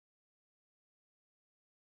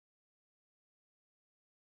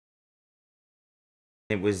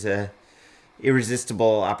It was a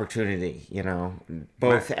irresistible opportunity, you know,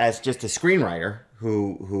 both as just a screenwriter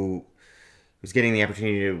who was getting the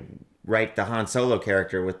opportunity to write the Han Solo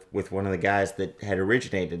character with one of the guys that had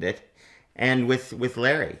originated it, and with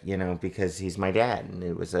Larry, you know, because he's my dad, and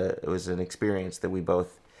it was an experience that we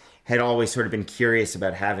both had always sort of been curious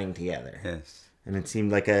about having together. Yes. And it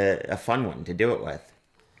seemed like a fun one to do it with.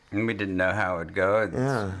 And we didn't know how it would go.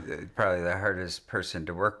 Yeah. Probably the hardest person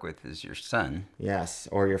to work with is your son. Yes,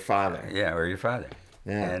 or your father. Yeah, or your father.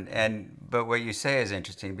 Yeah. But what you say is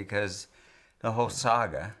interesting because the whole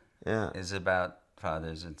saga Yeah. is about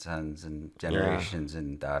fathers and sons and generations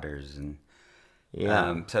and daughters, and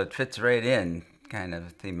Yeah. so it fits right in, kind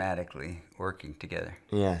of thematically working together.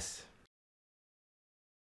 Yes.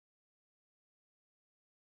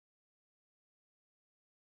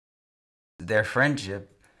 Their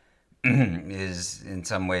friendship is in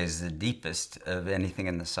some ways the deepest of anything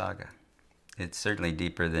in the saga. It's certainly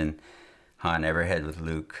deeper than Han ever had with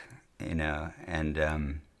Luke, you know,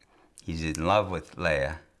 and he's in love with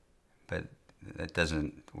Leia, but that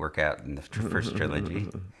doesn't work out in the first trilogy.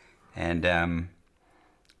 And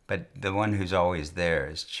but the one who's always there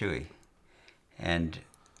is Chewie. And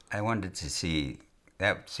I wanted to see,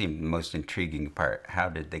 that seemed the most intriguing part. How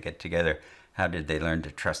did they get together? How did they learn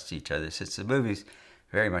to trust each other? Since the movie's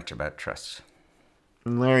very much about trust.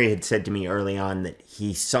 And Larry had said to me early on that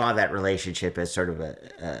he saw that relationship as sort of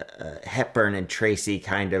a Hepburn and Tracy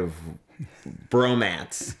kind of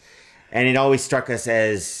bromance. And it always struck us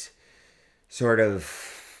as sort of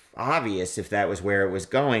obvious, if that was where it was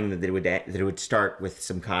going, that it would start with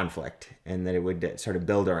some conflict, and that it would sort of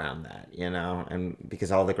build around that, you know, and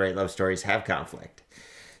because all the great love stories have conflict.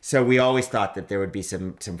 So we always thought that there would be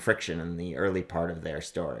some friction in the early part of their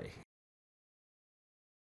story.